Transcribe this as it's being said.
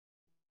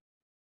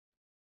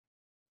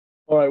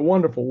All right,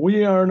 wonderful.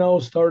 We are now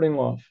starting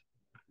off.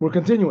 We're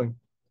continuing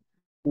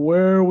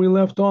where we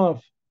left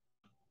off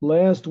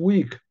last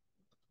week.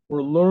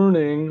 We're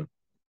learning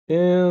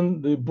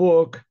in the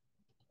book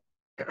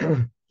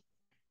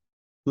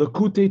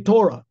Lekuti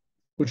Torah,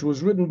 which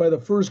was written by the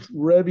first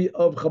Rebbe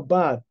of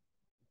Chabad,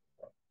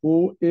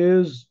 who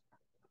is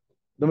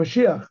the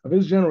Mashiach of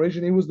his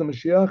generation. He was the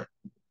Mashiach,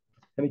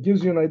 and it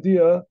gives you an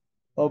idea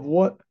of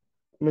what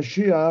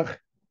Mashiach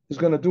is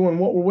going to do and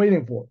what we're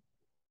waiting for.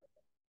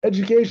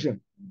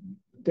 Education,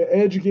 to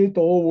educate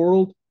the whole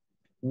world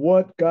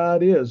what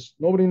God is.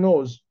 Nobody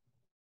knows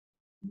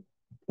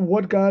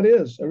what God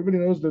is. Everybody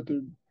knows that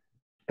there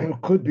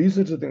could be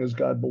such a thing as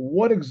God, but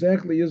what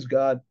exactly is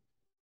God?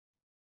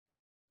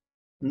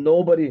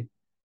 Nobody.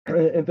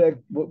 In fact,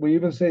 we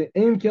even say,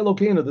 Ein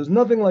Kelokena, there's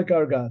nothing like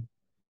our God.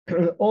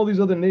 All these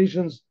other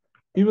nations,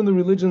 even the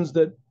religions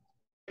that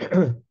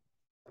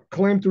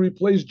claim to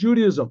replace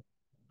Judaism,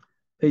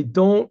 they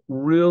don't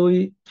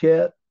really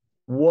get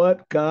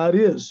what God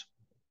is.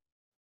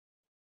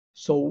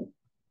 So,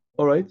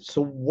 all right,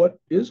 so what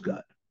is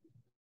God?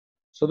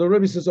 So the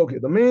Rebbe says, okay,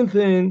 the main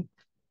thing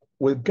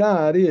with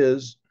God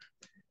is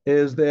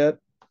that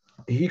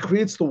he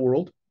creates the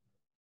world.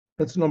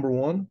 That's number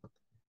one.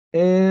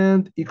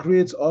 And he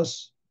creates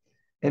us,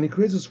 and he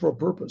creates us for a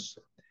purpose.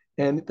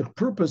 And the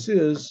purpose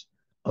is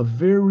a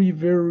very,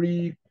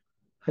 very,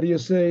 how do you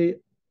say,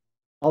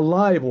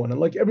 alive one. And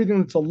like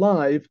everything that's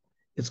alive,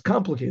 it's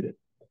complicated,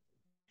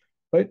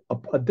 right?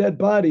 A dead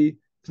body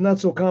is not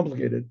so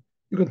complicated.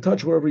 You can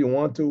touch wherever you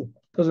want to.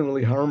 It doesn't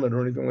really harm it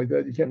or anything like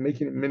that. You can't make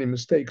many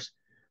mistakes.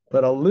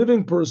 But a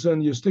living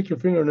person, you stick your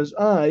finger in his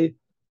eye,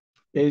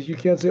 and you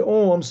can't say,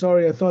 "Oh, I'm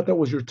sorry, I thought that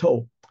was your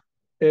toe."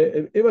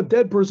 If a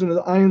dead person,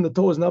 the eye and the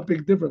toe is not a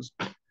big difference.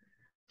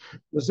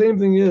 The same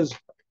thing is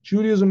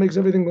Judaism makes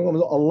everything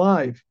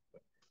alive.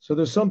 So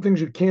there's some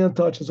things you can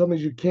touch and some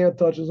things you can't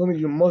touch and some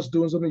things you must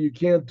do and something you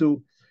can't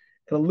do.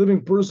 And a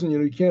living person,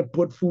 you can't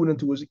put food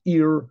into his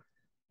ear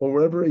or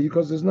whatever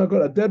because it's not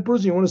good. A dead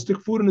person, you want to stick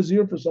food in his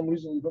ear for some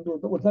reason, you can do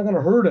it. It's not going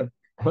to hurt him,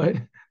 right?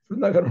 It's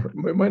not going to hurt.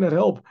 It might not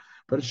help,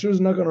 but it sure is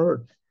not going to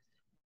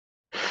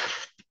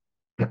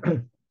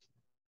hurt.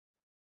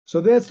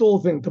 So that's the whole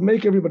thing, to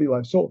make everybody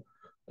laugh. So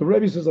the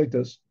Rebbe says like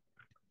this,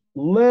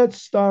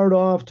 let's start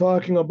off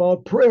talking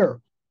about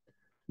prayer.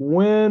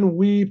 When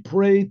we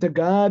pray to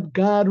God,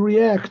 God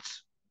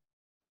reacts.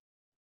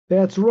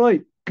 That's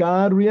right.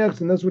 God reacts.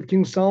 And that's what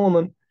King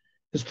Solomon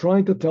is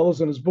trying to tell us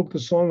in his book, The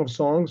Song of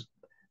Songs,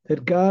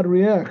 that God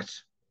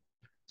reacts.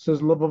 It says,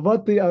 can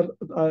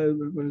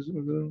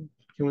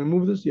we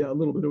move this? Yeah, a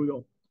little bit. Here we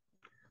go.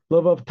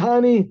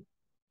 Lavavtani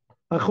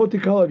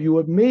achoti kalav. You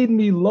have made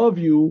me love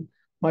you,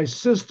 my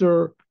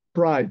sister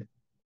bride.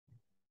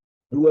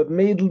 You have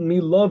made me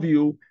love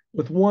you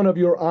with one of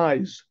your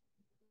eyes.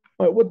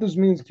 All right, what this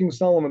means, King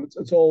Solomon,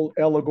 it's all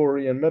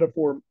allegory and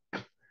metaphor.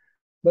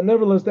 But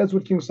nevertheless, that's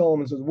what King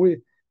Solomon says.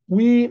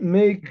 We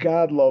make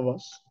God love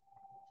us.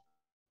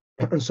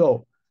 And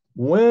so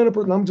when a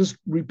person, I'm just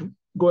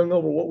going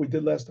over what we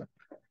did last time.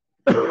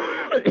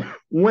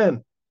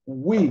 When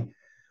we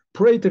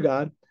pray to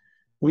God,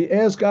 we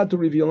ask God to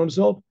reveal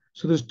himself.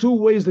 So there's two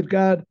ways that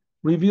God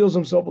reveals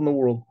himself in the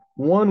world.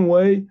 One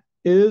way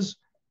is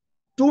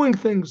doing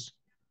things.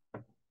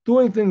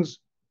 Doing things.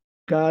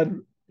 God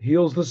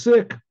heals the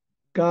sick.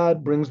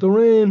 God brings the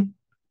rain.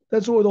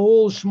 That's what the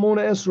whole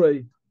Shemona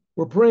Esrei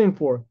we're praying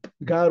for.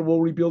 God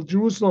will rebuild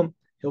Jerusalem.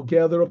 He'll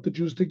gather up the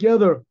Jews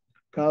together.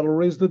 God will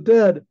raise the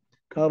dead.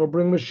 God will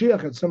bring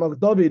Mashiach and Tzemach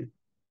David.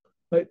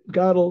 Right?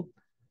 God will,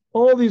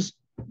 all these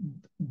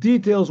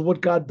details of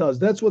what God does.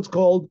 That's what's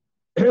called,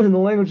 in the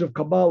language of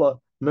Kabbalah,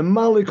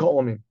 Memali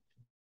Ka'omi,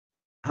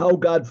 how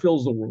God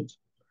fills the world.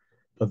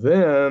 But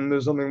then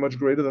there's something much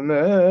greater than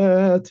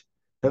that,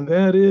 and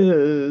that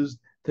is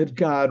that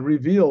God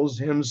reveals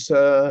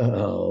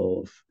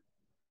himself.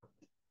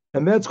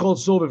 And that's called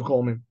Soviv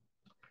Kolmi.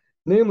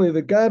 Namely,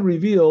 that God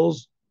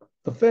reveals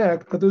the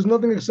fact that there's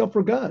nothing except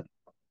for God.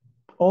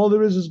 All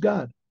there is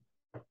God.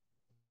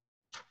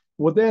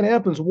 What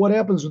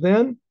happens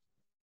then?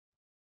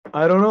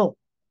 I don't know.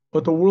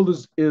 But the world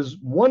is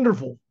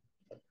wonderful.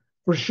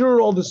 For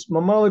sure, all this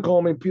Mamalik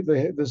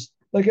Kolmi, this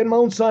like at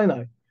Mount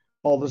Sinai,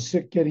 all the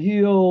sick get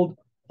healed,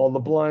 all the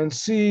blind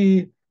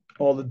see,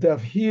 all the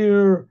deaf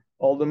hear,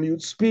 all the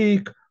mute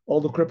speak, all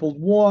the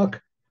crippled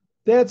walk.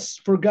 That's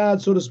for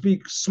God, so to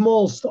speak,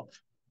 small stuff.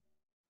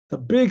 The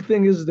big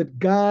thing is that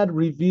God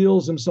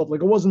reveals himself,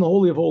 like it was in the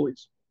Holy of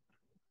Holies.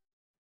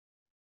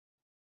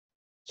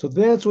 So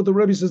that's what the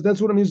Rebbe says.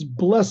 That's what it means,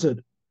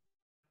 blessed.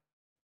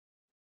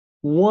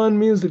 One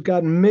means that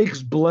God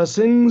makes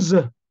blessings.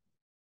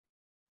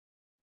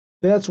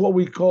 That's what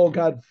we call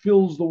God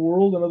fills the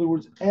world. In other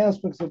words,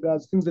 aspects of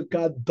God's things that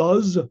God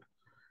does.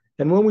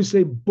 And when we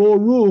say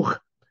Baruch,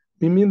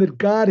 we mean that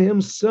God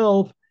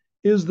himself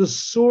is the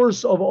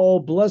source of all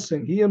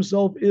blessing. He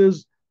himself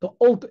is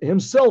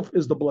himself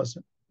is the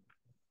blessing.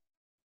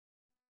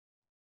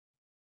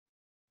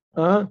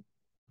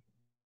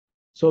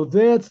 So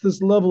that's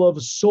this level of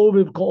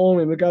Soviv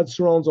Ka'olim, that God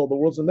surrounds all the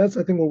worlds. And that's,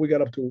 I think, what we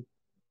got up to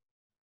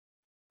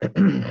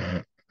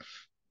And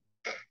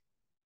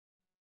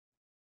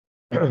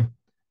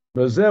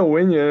that's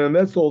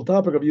the whole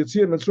topic of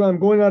Yetziat Mitzrayim,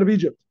 going out of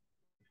Egypt.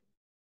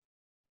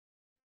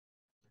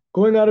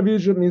 Going out of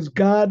Egypt means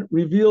God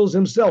reveals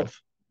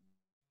himself.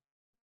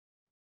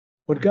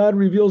 When God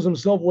reveals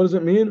himself, what does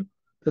it mean?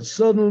 That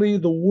suddenly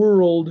the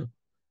world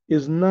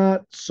is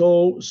not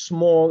so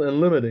small and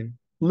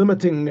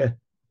limiting.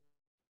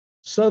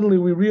 Suddenly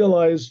we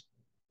realize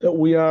that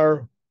we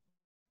are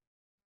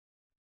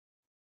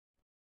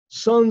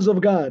sons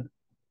of God,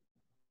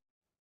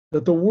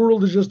 that the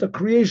world is just a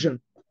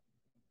creation.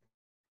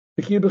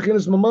 This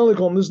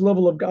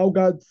level of how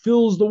God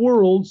fills the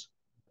worlds,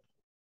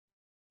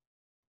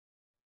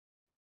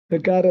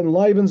 that God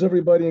enlivens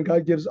everybody and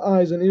God gives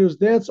eyes and ears.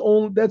 That's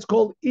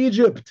called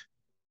Egypt.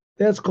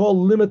 That's called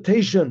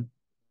limitation.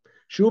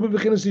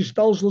 This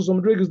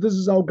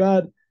is how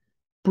God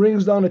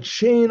brings down a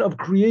chain of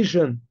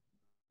creation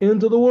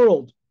into the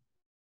world.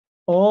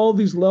 All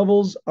these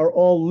levels are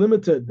all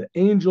limited. The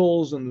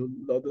angels and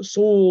the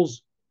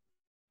souls.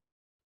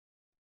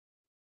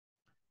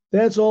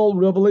 That's all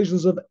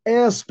revelations of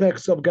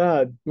aspects of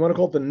God. You want to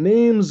call it the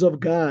names of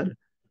God,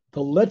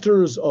 the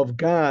letters of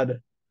God,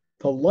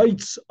 the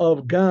lights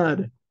of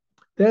God.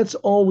 That's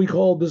all we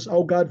call this,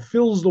 how God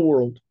fills the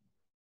world.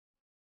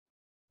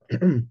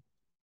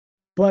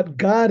 But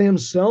God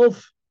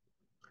himself,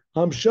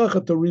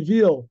 Hamshacha, to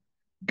reveal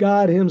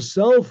God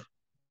himself,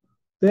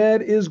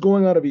 that is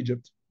going out of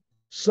Egypt.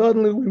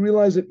 Suddenly we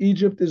realize that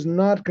Egypt is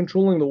not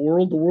controlling the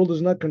world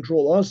does not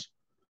control us,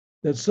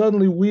 that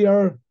suddenly we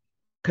are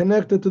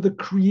connected to the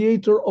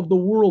creator of the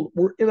world.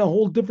 We're in a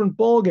whole different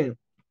ballgame.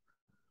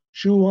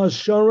 Shu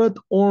HaSharat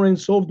Oren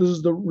Sof, this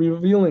is the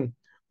revealing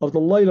of the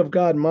light of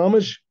God,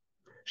 Mamish.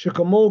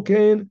 Shekamo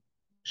Kain,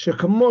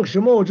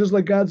 Shemo, just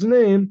like God's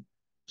name,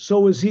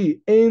 so is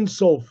he. Ein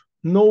Sof,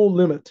 no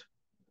limit.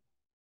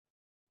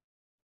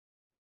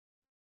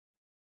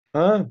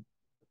 Huh?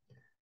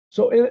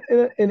 So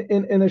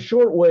in a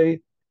short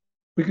way,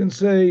 we can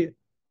say,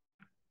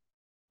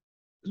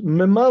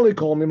 Memali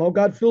Kolmim, how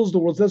God fills the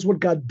world, that's what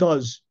God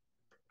does.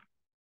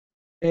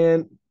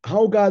 And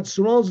how God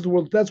surrounds the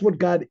world, that's what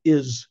God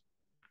is.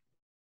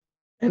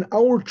 And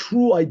our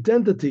true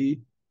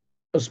identity,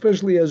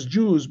 especially as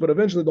Jews, but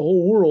eventually the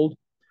whole world,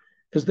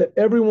 is that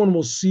everyone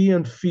will see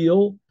and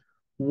feel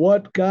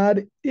what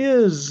God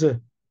is,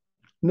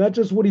 not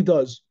just what he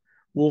does.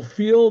 We'll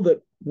feel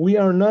that we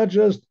are not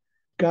just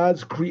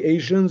God's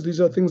creations, these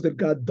are things that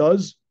God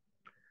does,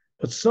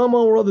 but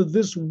somehow or other,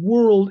 this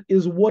world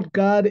is what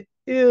God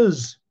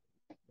is.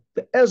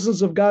 The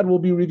essence of God will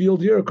be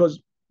revealed here, because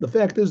the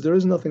fact is there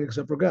is nothing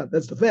except for God.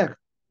 That's the fact.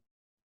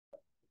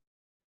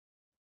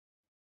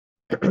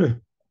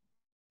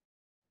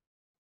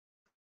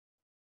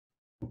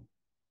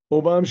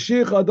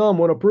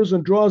 When a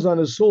person draws on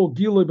his soul,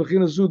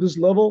 this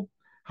level,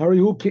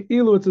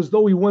 it's as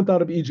though he went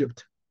out of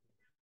Egypt.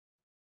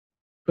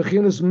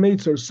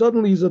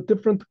 Suddenly he's a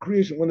different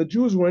creation. When the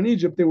Jews were in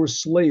Egypt, they were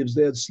slaves.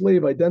 They had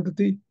slave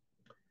identity.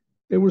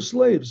 They were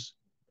slaves.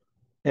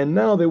 And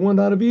now they went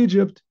out of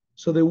Egypt,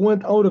 so they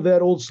went out of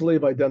that old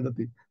slave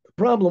identity. The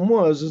problem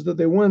is that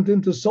they went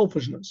into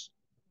selfishness.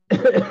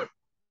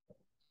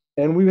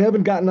 And we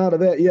haven't gotten out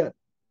of that yet.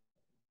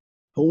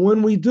 But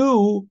when we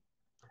do,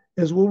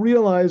 as we'll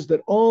realize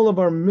that all of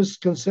our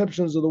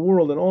misconceptions of the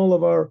world and all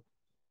of our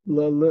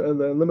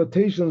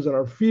limitations and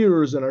our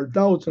fears and our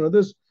doubts and all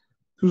this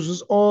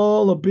is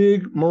all a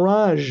big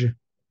mirage.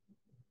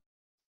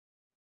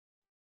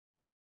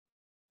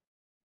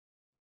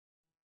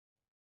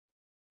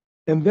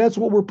 And that's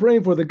what we're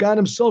praying for, that God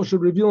himself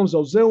should reveal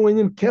himself.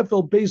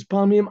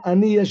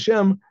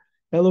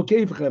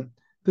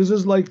 This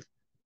is like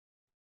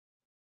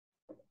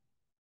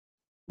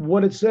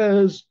what it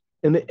says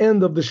in the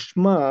end of the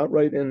Shema,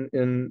 right?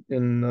 In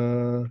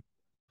the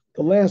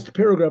last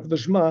paragraph of the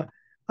Shema,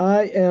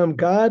 I am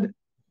God.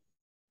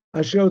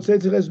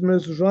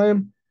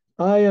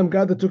 I am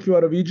God that took you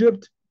out of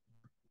Egypt.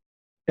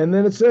 And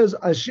then it says,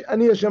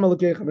 Ani Hashem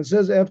Elokeichem. It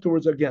says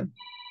afterwards again,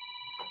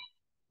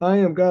 I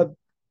am God,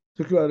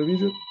 took you out of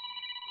Egypt.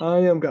 I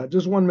am God.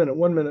 Just 1 minute,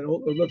 1 minute.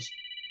 Let's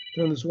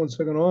turn this 1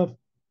 second off.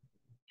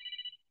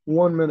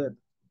 1 minute.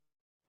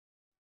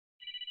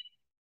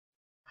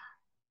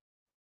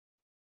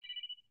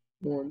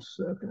 One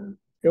second.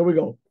 Here we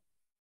go.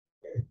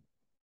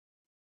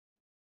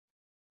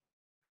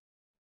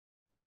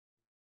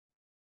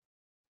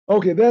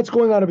 Okay, that's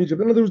going out of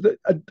Egypt. In other words,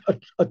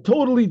 a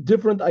totally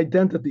different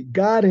identity.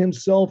 God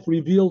himself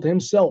revealed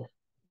himself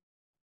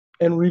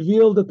and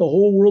revealed that the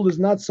whole world is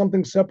not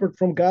something separate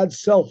from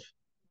God's self.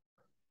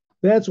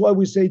 That's why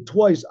we say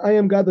twice, I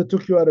am God that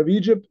took you out of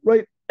Egypt,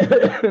 right?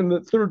 In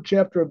the 3rd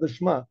chapter of the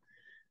Shema.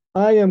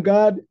 I am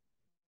God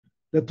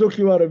that took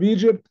you out of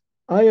Egypt.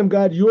 I am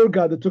God, your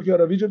God, that took you out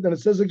of Egypt. And it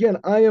says again,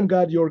 I am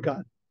God, your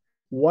God.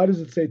 Why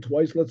does it say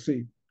twice? Let's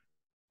see.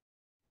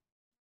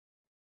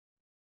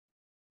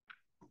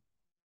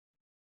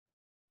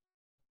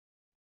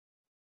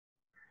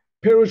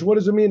 Perish, what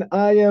does it mean?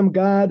 I am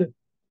God,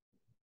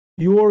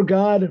 your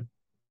God.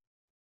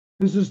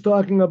 This is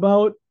talking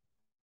about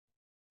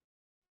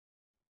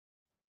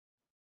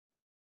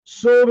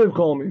Soviv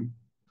Kolmi,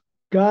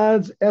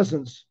 God's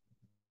essence.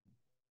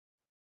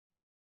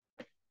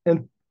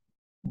 And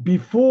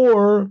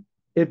before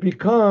it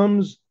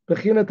becomes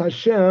Bechinat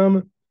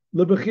Hashem,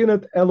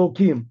 LeBechinat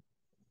Elokim.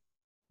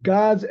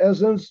 God's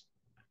essence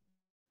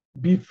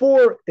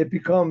before it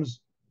becomes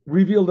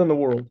revealed in the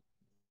world.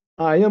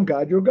 I am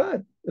God, you're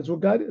God. That's what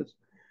God is.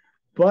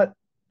 But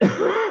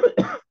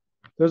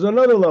there's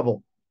another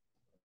level.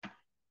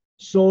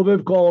 Soviv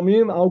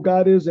Kolmim, how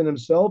God is in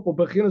himself, or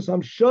Bechinas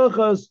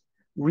Hamshachas,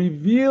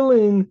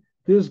 revealing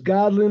this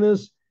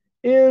godliness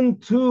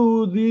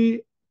into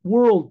the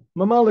world.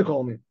 Mamalik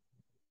Kolmim.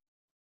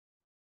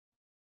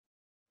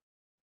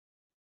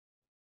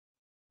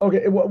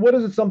 Okay, what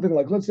is it something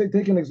like? Let's say,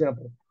 take an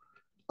example.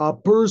 A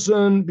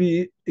person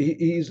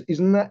he's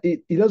not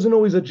he doesn't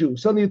know he's a Jew.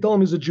 Suddenly you tell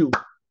him he's a Jew,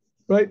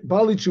 right?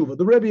 Bali Tshuva.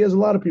 The Rebbe has a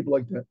lot of people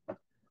like that.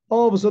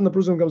 All of a sudden the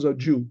person becomes a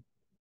Jew.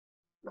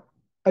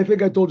 I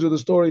think I told you the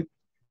story.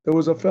 There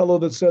was a fellow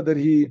that said that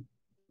he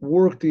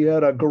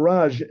had a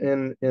garage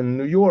in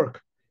New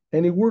York,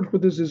 and he worked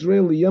with this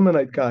Israeli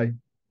Yemenite guy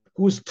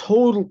who was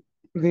totally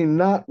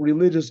not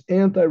religious,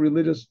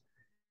 anti-religious,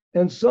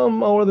 and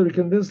somehow or other he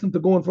convinced him to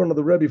go in front of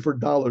the Rebbe for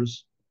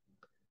dollars.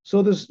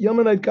 So this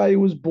Yemenite guy, he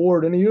was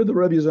bored, and he heard the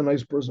Rebbe is a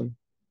nice person.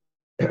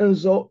 And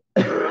so,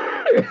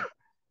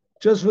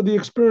 just for the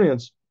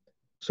experience.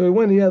 So he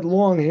went, he had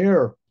long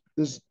hair,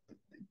 this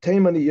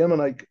Taimani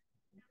Yemenite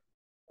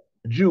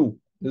Jew,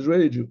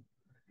 Israeli Jew.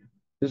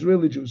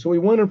 So he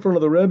went in front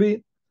of the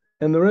Rebbe,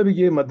 and the Rebbe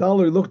gave him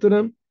 $1. He looked at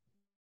him,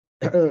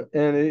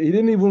 and he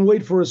didn't even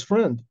wait for his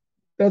friend.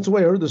 That's the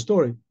way I heard the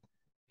story.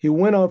 He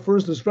went out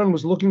first. His friend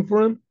was looking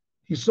for him.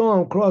 He saw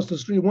him across the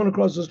street,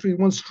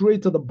 went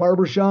straight to the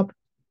barber shop,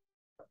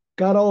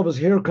 got all of his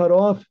hair cut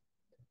off,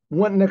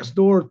 went next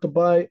door to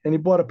buy, and he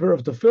bought a pair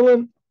of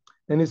tefillin,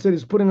 and he said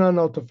he's putting on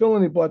now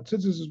tefillin. He bought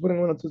tzitzis, he's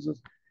putting on tzitzis.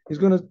 He's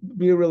going to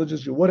be a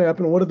religious Jew. What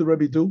happened? What did the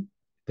Rebbe do?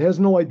 He has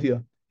no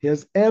idea. He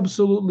has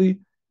absolutely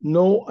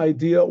no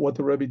idea what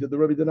the Rebbe did. The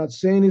Rebbe did not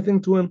say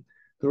anything to him.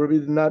 The Rebbe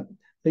did not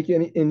make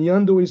any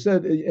innuendo. He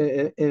said,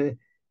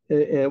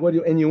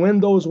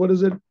 innuendos, what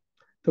is it?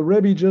 The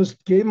Rebbe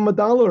just gave him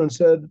 $1 and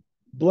said,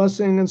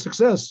 blessing and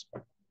success.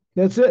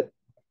 That's it.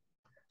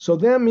 So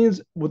that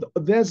means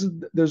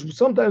there's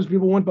sometimes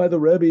people went by the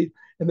Rebbe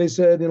and they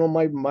said,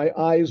 my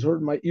eyes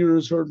hurt, my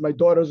ears hurt, my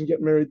daughter doesn't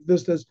get married,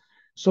 this.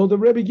 So the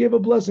Rebbe gave a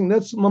blessing.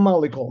 That's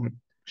Mamali Kolman.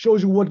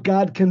 Shows you what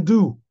God can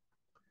do.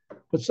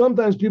 But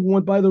sometimes people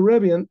went by the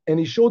Rebbe and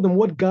he showed them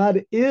what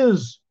God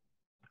is,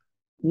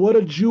 what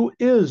a Jew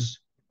is.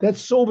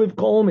 That's Soviv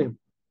Kolmim.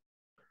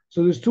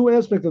 So there's two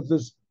aspects of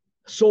this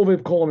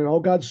Soviv Kolmim, how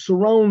God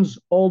surrounds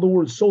all the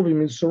words. Soviv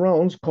means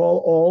surrounds, call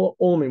all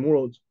Olmim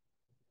words.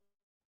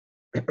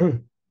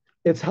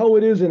 It's how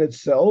it is in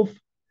itself.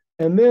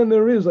 And then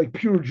there is like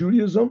pure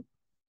Judaism,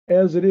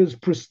 as it is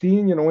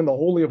pristine, in the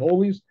Holy of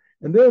Holies.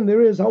 And then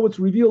there is how it's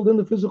revealed in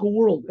the physical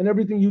world and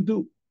everything you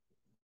do.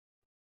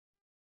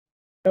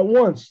 At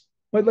once,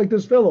 like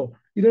this fellow,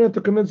 you didn't have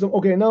to convince him,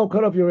 okay, now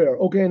cut off your hair.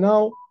 Okay,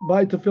 now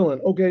buy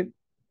tefillin. Okay.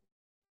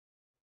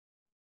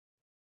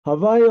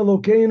 Havaya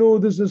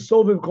Lokeinu, this is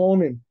Soviv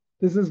Kolmim.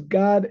 This is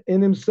God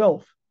in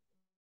himself.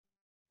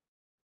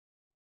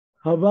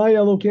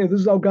 Havaya Lokeinu,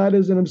 this is how God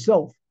is in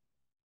himself.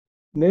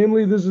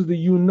 Namely, this is the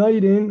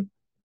uniting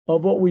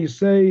of what we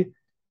say,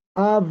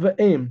 Av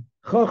Ve'em,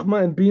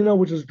 Chachma and Bina,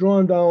 which is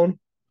drawn down.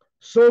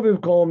 Soviv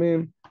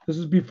Kolmim, this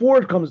is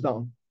before it comes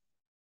down.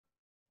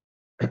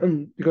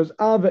 Because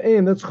Av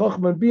Ve'em, that's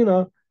Chachma and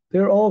Bina,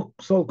 they're all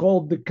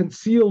so-called the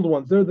concealed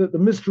ones. They're the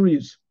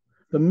mysteries.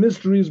 The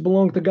mysteries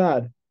belong to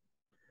God.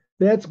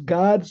 That's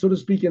God, so to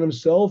speak, in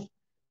himself,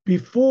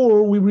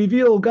 before we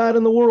reveal God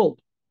in the world.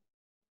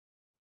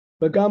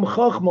 But Gam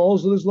Chachma,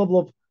 also this level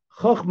of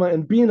Chachma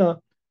and Bina,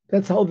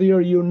 that's how they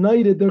are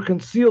united, they're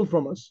concealed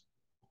from us.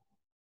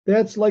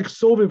 That's like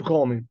Soviv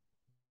Kolmim.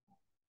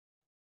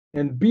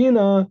 And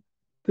Bina,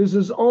 this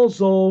is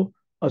also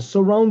a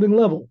surrounding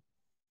level.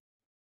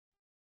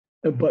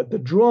 But to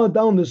draw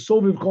down the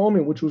Soviv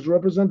Kolmim, which was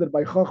represented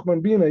by Chachma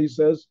and Bina, he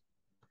says,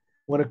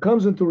 when it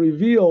comes into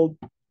revealed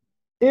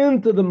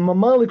into the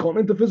Mamalikom,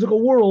 into the physical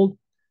world,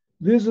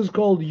 this is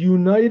called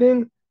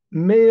uniting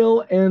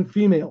male and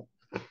female.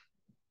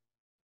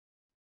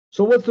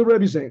 So what's the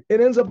Rebbe saying? It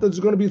ends up that there's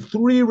going to be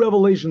 3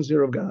 revelations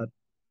here of God.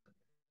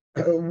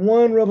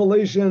 One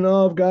revelation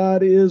of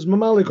God is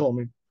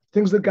Mamalikom,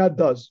 things that God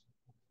does.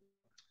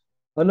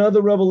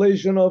 Another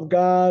revelation of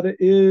God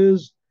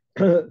is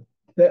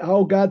that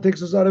how God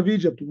takes us out of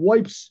Egypt,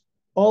 wipes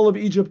all of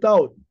Egypt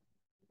out.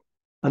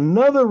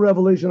 Another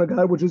revelation of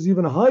God, which is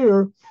even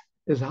higher,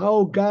 is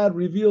how God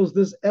reveals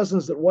this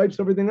essence that wipes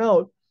everything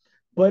out,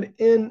 but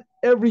in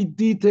every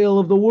detail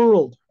of the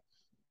world.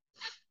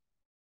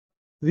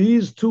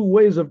 These 2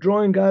 ways of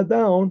drawing God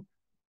down,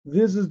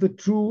 this is the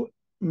true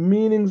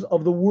meanings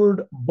of the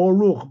word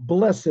Baruch,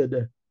 blessed.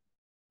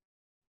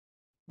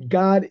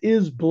 God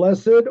is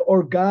blessed,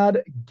 or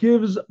God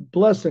gives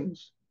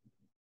blessings.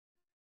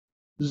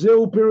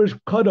 Zeu Pirish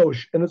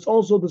Kadosh, and it's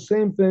also the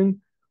same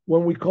thing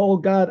when we call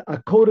God a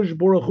Kodesh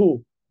Baruch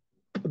Hu.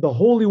 the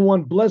Holy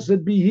One,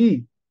 blessed be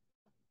He.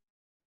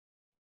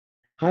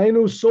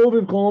 Hainu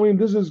Soviv Kolmim,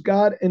 this is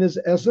God in His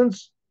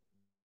essence.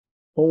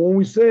 But when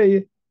we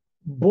say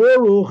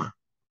Baruch,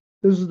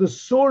 this is the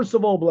source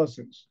of all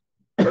blessings.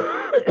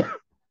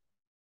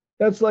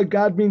 That's like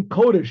God being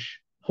Kodesh,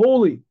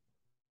 holy.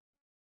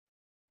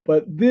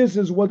 But this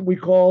is what we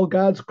call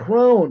God's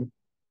crown.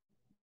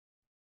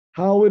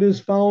 How it is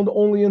found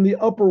only in the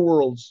upper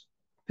worlds,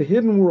 the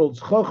hidden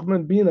worlds, Chachma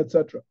and Bin,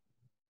 etc.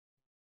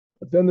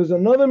 But then there's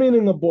another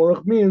meaning of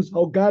Baruch, means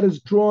how God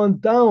is drawn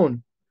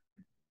down,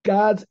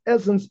 God's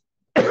essence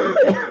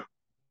into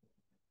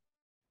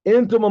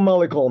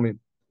Mamalik Holmin,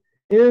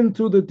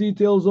 into the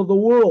details of the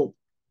world,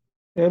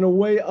 in a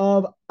way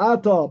of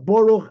Ata,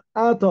 Baruch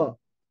Ata,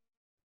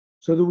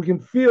 so that we can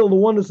feel the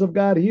oneness of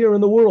God here in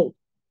the world.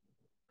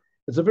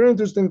 It's a very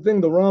interesting thing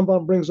the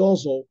Rambam brings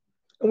also,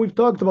 and we've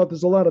talked about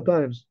this a lot of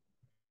times,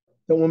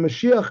 that when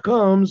Mashiach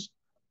comes,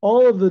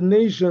 all of the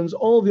nations,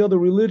 all the other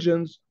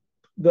religions,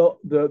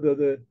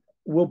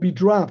 will be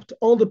dropped.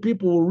 All the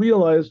people will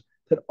realize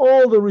that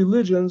all the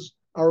religions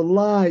are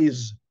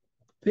lies.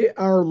 They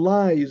are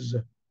lies.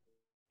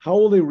 How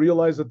will they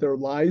realize that they're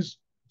lies?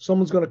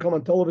 Someone's going to come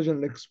on television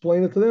and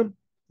explain it to them?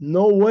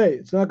 No way.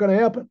 It's not going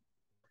to happen.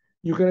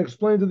 You can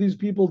explain to these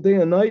people day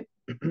and night,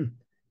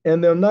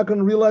 and they're not going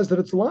to realize that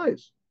it's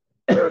lies.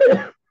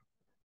 The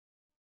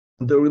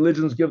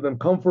religions give them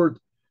comfort.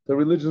 The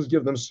religions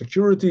give them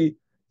security.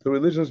 The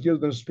religions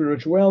give them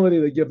spirituality.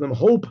 They give them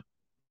hope.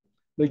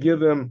 They give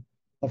them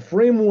a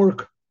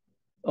framework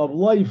of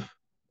life.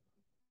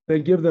 They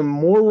give them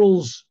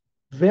morals,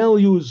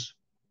 values,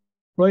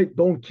 right?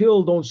 Don't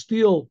kill, don't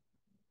steal,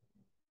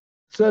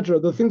 etc.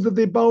 The things that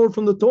they borrowed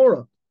from the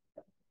Torah.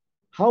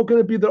 How can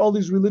it be that all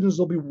these religions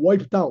will be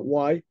wiped out?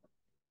 Why? It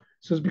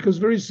says because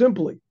very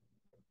simply,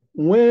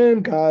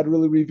 when God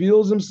really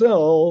reveals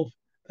Himself,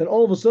 then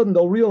all of a sudden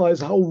they'll realize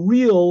how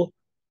real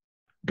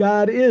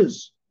God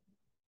is,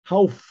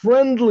 how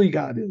friendly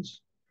God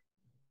is,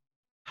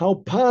 how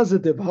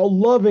positive, how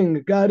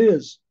loving God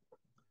is,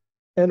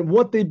 and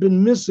what they've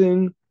been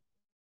missing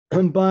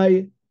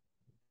by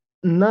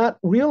not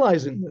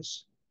realizing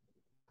this.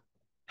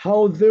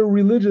 How their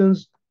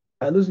religions,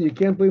 and listen, you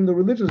can't blame the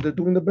religions, they're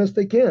doing the best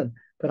they can,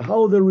 but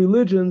how their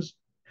religions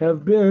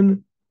have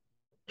been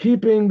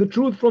keeping the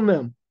truth from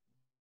them.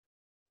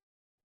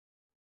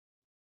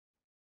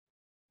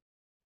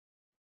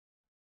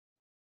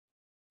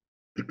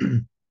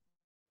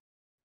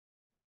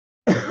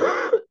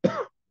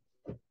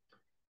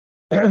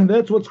 And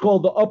that's what's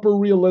called the upper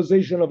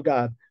realization of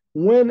God.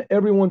 When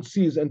everyone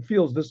sees and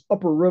feels this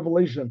upper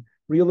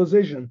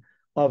realization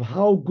of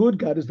how good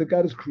God is, that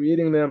God is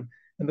creating them,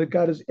 and that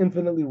God is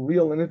infinitely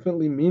real and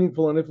infinitely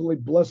meaningful and infinitely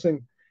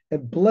blessing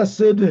and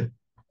blessed,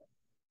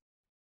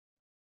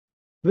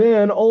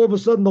 then all of a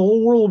sudden the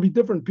whole world will be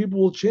different. People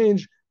will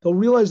change. They'll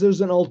realize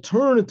there's an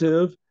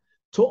alternative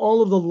to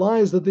all of the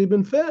lies that they've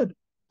been fed.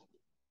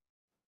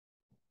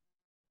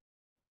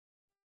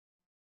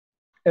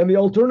 And the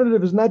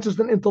alternative is not just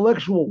an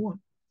intellectual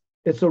one.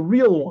 It's a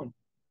real one.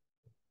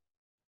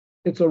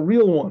 It's a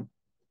real one.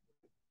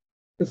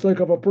 It's like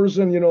if a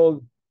person,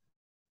 you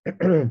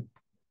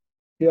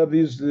have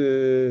these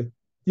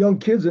young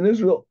kids in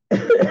Israel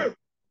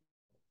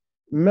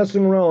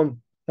messing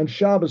around on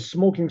Shabbos,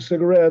 smoking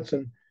cigarettes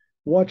and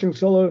watching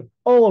Salah.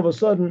 All of a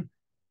sudden,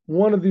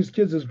 one of these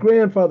kids, his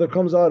grandfather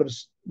comes out of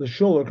the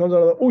shoulder, comes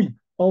out of the,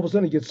 all of a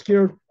sudden he gets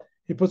scared.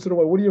 He puts it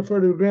away. What are you afraid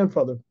of your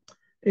grandfather?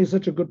 He's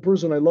such a good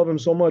person. I love him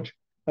so much.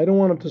 I don't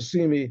want him to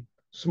see me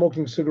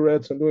smoking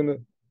cigarettes and doing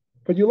the,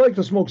 but you like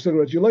to smoke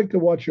cigarettes. You like to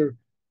watch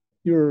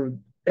your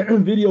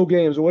video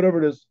games or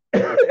whatever it is.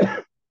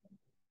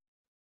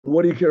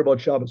 What do you care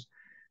about Shabbos?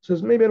 He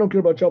says, maybe I don't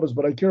care about Shabbos,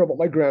 but I care about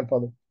my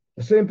grandfather.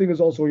 The same thing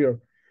is also here.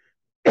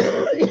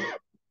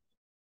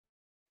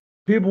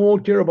 People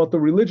won't care about the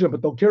religion,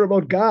 but they'll care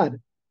about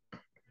God.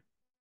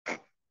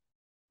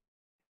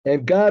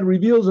 And God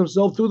reveals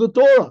Himself through the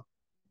Torah.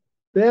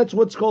 That's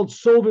what's called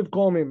Soviv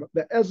Kolmim,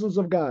 the essence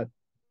of God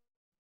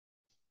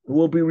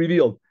will be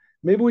revealed.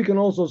 Maybe we can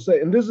also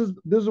say, and this is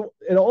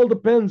it all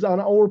depends on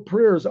our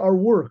prayers, our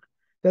work.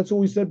 That's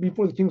what we said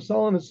before. The King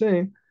Solomon is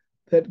saying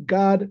that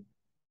God,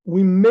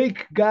 we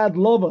make God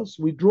love us.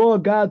 We draw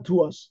God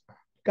to us.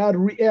 God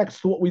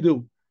reacts to what we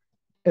do.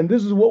 And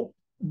this is what,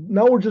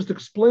 now we're just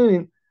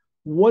explaining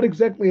what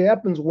exactly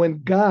happens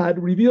when God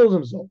reveals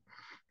Himself.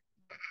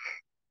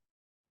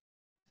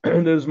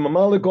 And there's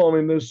Mamalik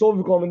Kolmim, there's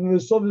Soviv Kolmim, and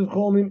there's Soviv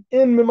Kolmim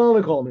in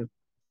Mamalik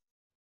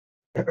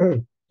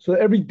Kolmim. So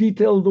every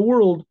detail of the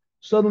world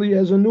suddenly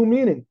has a new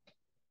meaning.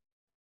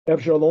 We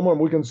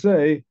can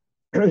say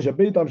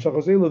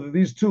that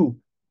these two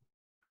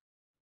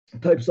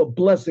types of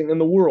blessing in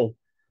the world,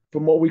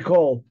 from what we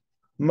call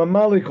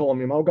Mamalik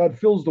Kolmim, how God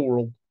fills the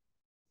world,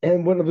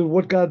 and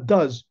what God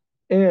does,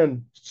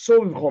 and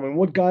Soviv Kolmim,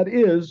 what God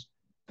is,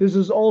 this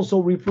is also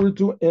referred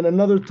to in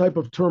another type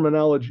of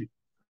terminology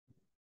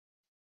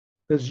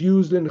that's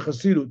used in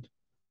Chassidut.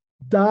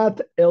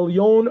 Dat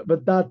Elyon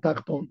v'dat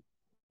Tachton.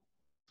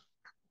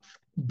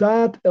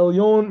 Dat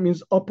Elyon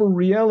means upper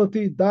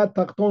reality. Dat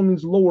Tachton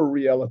means lower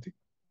reality.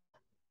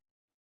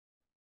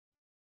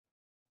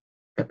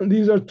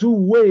 These are two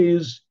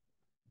ways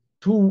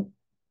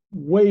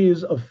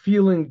of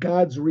feeling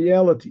God's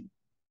reality.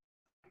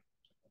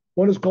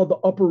 One is called the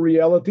upper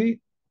reality.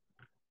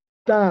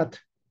 Dat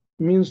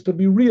means to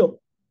be real.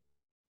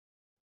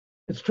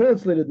 It's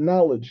translated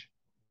knowledge,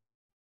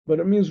 but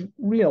it means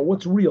real.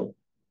 What's real?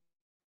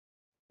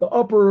 The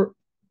upper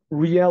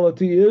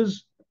reality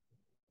is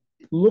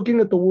looking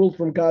at the world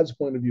from God's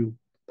point of view.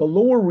 The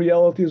lower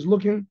reality is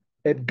looking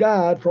at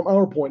God from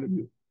our point of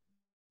view.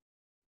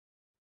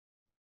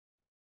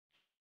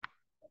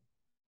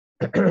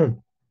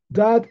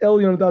 Dat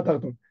Elyon, Dat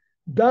Tachton.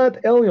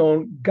 Dat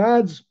Elyon,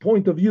 God's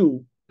point of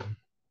view,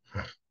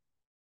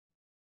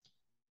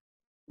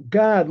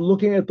 God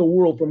looking at the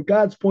world from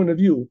God's point of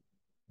view.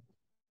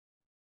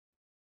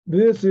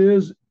 This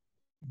is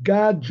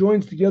God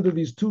joins together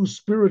these two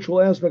spiritual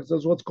aspects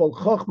as what's called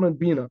Chachma and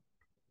Bina.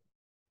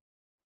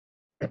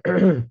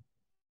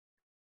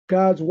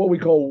 God's what we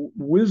call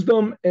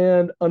wisdom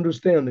and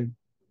understanding.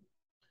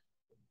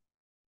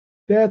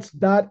 That's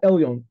Dat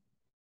Elyon,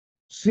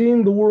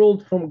 seeing the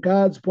world from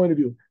God's point of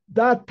view.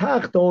 Dat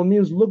Tachton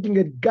means looking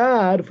at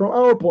God from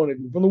our point of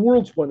view, from the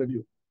world's point of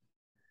view.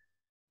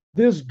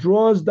 This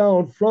draws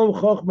down from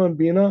Chachma and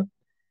Bina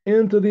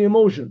into the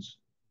emotions.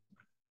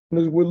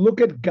 And we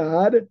look at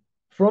God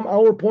from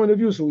our point of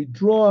view. So we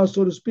draw,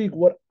 so to speak,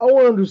 what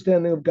our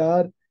understanding of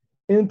God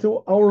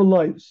into our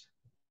lives.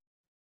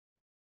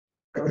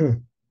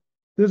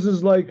 This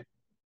is like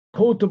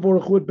Kotav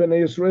Orchut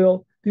B'nai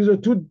Israel. These are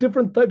two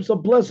different types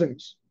of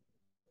blessings.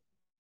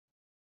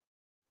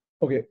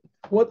 Okay,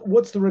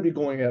 what's the Rebbe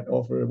going at?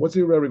 What's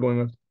the Rebbe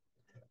going at?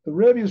 The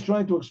Rebbe is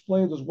trying to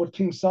explain to us what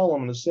King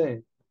Solomon is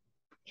saying.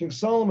 King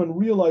Solomon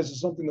realizes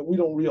something that we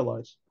don't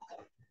realize.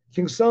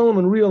 King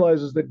Solomon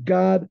realizes that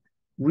God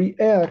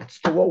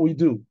reacts to what we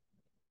do,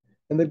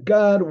 and that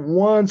God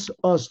wants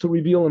us to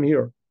reveal him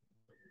here,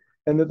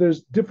 and that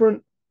there's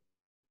different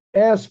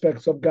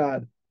aspects of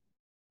God: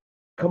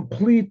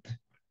 complete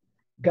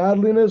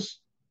godliness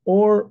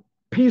or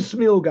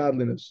piecemeal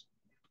godliness.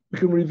 We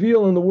can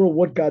reveal in the world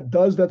what God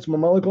does, that's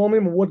Mamalik Omim,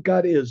 and what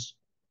God is.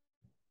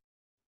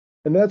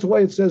 And that's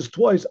why it says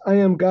twice, I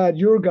am God,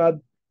 your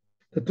God,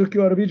 that took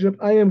you out of Egypt.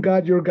 I am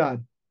God, your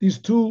God. These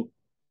two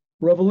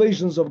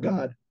revelations of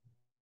God,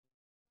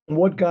 and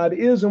what God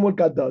is and what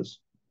God does.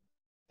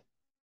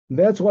 And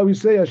that's why we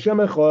say Hashem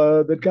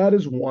Echad, that God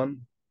is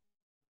one.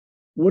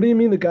 What do you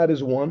mean that God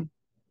is one?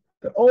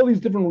 That all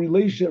these different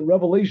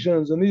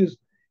revelations and these,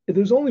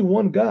 there's only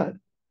one God.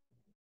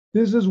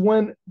 This is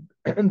when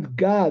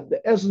God,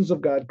 the essence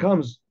of God,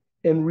 comes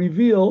and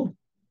revealed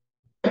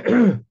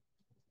in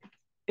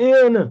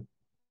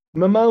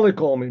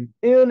Mamalikomim,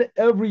 in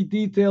every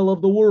detail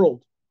of the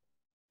world.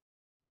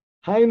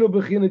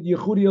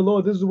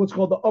 This is what's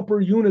called the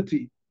upper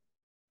unity.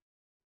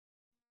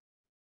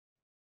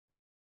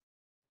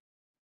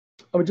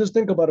 I mean, just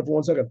think about it for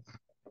 1 second.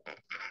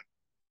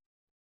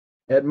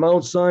 At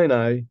Mount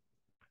Sinai,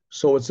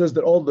 so it says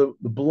that all the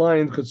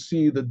blind could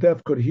see, the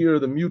deaf could hear,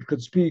 the mute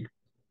could speak,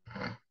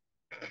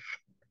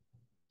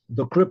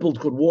 the crippled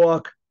could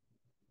walk.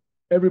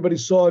 Everybody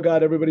saw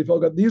God, everybody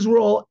felt God. These were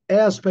all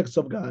aspects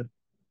of God.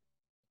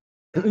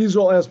 These are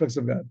all aspects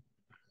of God.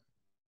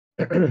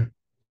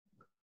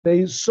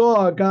 They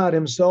saw God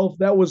himself.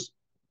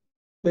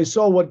 They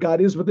saw what God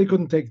is, but they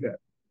couldn't take that.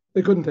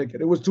 They couldn't take it.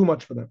 It was too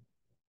much for them.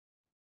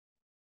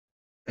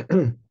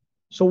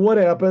 So what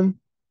happened?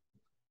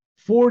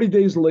 40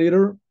 days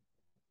later,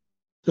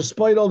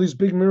 despite all these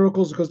big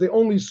miracles, because they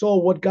only saw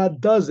what God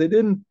does, they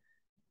didn't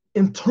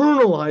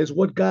internalize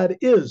what God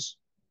is.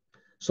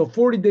 So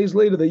 40 days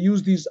later, they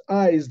used these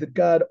eyes that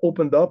God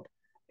opened up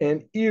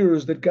and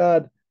ears that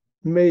God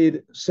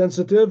made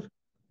sensitive,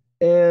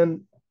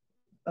 and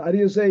how do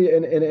you say,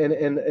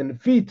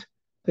 and feet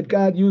that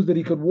God used that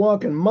he could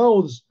walk, and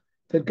mouths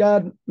that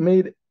God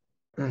made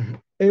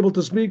able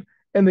to speak,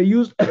 and they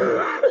used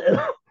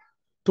to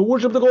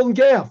worship the golden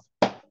calf.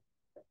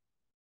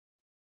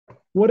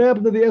 What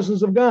happened to the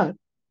essence of God?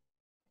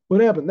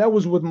 What happened? That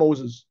was with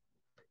Moses.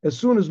 As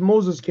soon as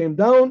Moses came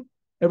down,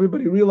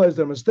 everybody realized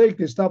their mistake.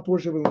 They stopped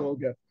worshiping the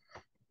golden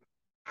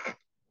calf.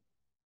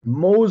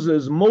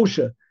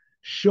 Moshe,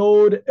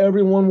 showed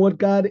everyone what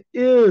God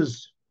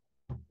is,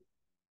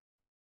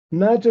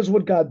 not just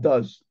what God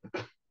does.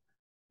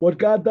 What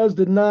God does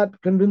did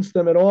not convince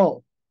them at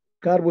all.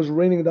 God was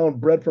raining down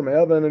bread from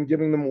heaven and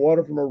giving them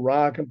water from a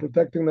rock and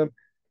protecting them.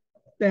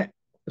 As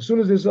soon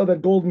as they saw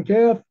that golden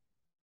calf,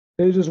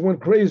 they just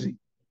went crazy.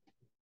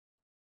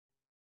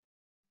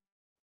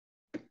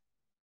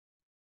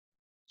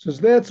 So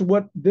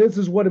this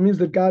is what it means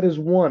that God is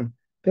one.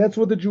 That's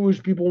what the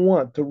Jewish people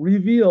want, to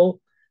reveal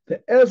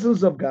the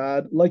essence of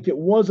God like it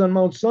was on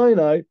Mount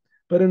Sinai,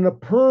 but in a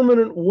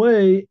permanent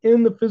way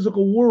in the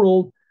physical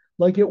world,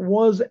 like it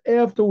was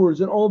afterwards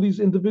in all these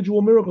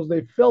individual miracles.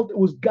 They felt it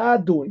was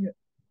God doing it.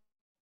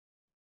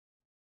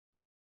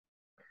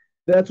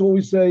 That's what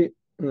we say,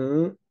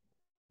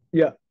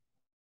 yeah.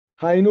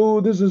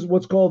 Hainu, this is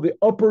what's called the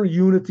upper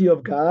unity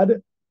of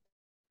God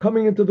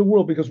coming into the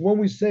world. Because when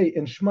we say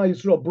in Shema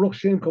Yisrael, Baruch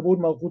Shem Kavod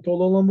Malchut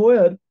Olam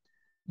Voed,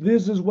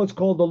 this is what's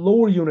called the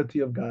lower unity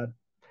of God.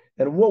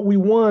 And what we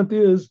want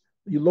is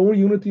the lower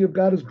unity of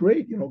God is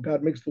great. You know,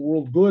 God makes the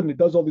world good and He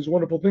does all these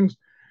wonderful things,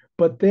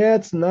 but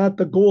that's not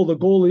the goal. The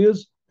goal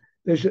is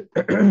they should.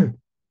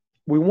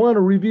 We want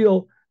to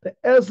reveal the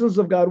essence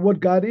of God, what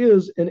God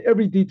is in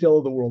every detail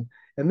of the world.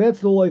 And that's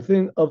the whole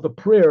thing of the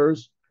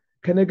prayers,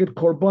 Keneged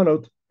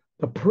Korbanot.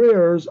 The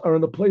prayers are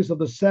in the place of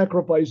the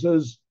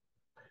sacrifices.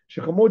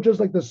 Shechamot, just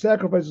like the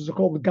sacrifices are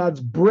called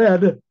God's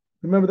bread.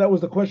 Remember, that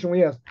was the question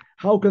we asked.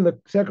 How can the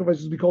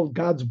sacrifices be called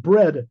God's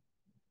bread?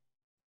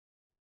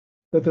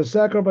 That the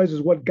sacrifice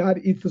is what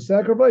God eats the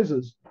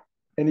sacrifices,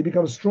 and He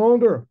becomes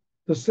stronger.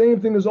 The same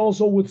thing is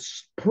also with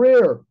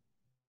prayer.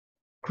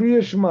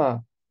 Kriya Shema,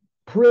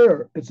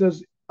 prayer. It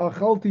says,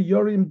 Achalti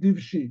Yarim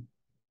Divshi.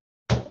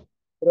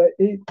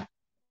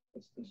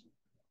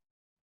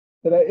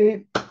 That I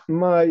ate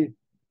my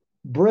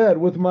bread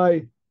with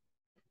my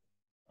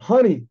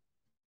honey.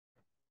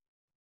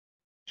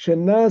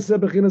 Shenase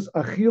bechinas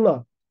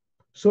achila.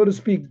 So to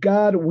speak,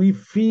 God, we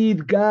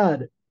feed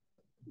God.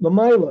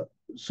 Lamaila.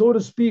 So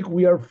to speak,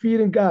 we are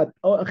feeding God.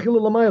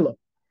 Achila lamaila.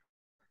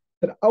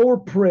 That our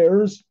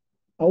prayers,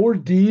 our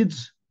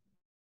deeds,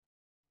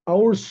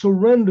 our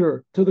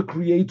surrender to the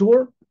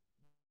Creator,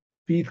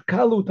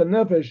 v'itkalut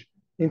nefesh,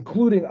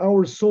 including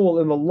our soul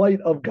in the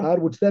light of God,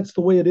 which that's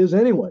the way it is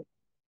anyway.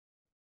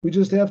 We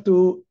just have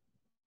to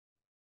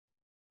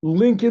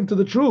link into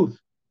the truth,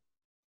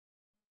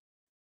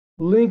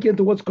 link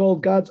into what's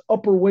called God's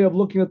upper way of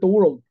looking at the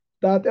world.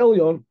 Dat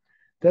Elyon,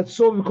 that's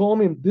so we call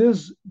him.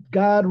 This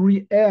God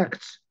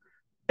reacts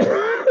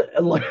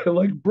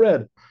like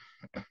bread.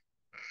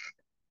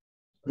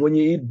 When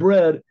you eat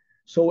bread,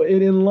 so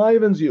it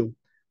enlivens you.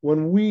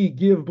 When we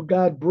give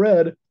God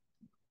bread,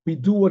 we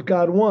do what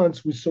God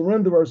wants, we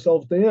surrender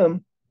ourselves to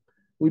Him,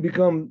 we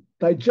become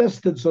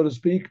digested, so to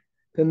speak,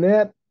 then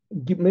that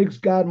makes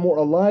God more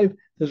alive.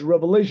 There's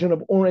revelation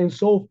of Or Ein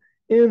Sof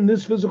in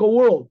this physical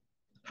world.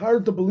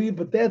 Hard to believe,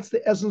 but that's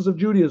the essence of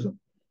Judaism.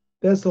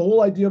 That's the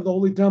whole idea of the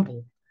Holy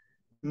Temple,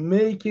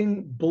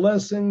 making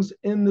blessings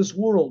in this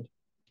world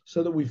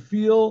so that we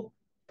feel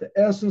the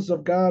essence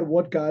of God,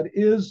 what God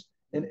is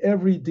in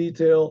every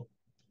detail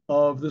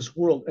of this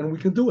world. And we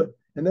can do it.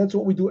 And that's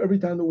what we do every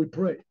time that we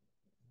pray,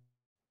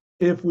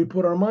 if we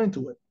put our mind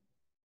to it.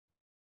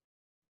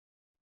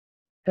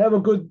 Have a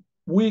good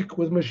week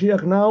with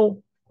Moshiach Now.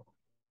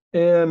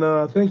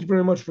 And thank you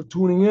very much for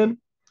tuning in.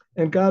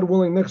 And God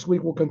willing, next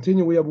week we'll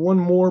continue. We have one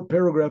more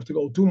paragraph to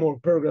go, two more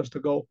paragraphs to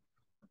go.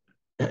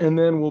 And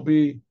then we'll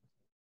be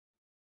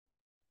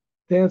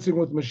dancing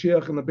with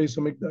Mashiach in the Beis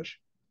HaMikdash.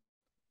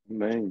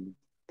 Amen.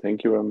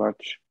 Thank you very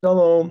much.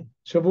 Shalom.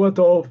 Shavua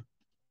Tov.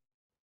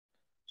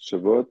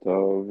 Shavua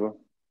Tov.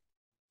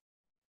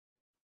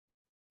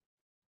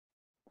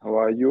 How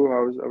are you?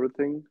 How is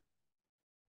everything?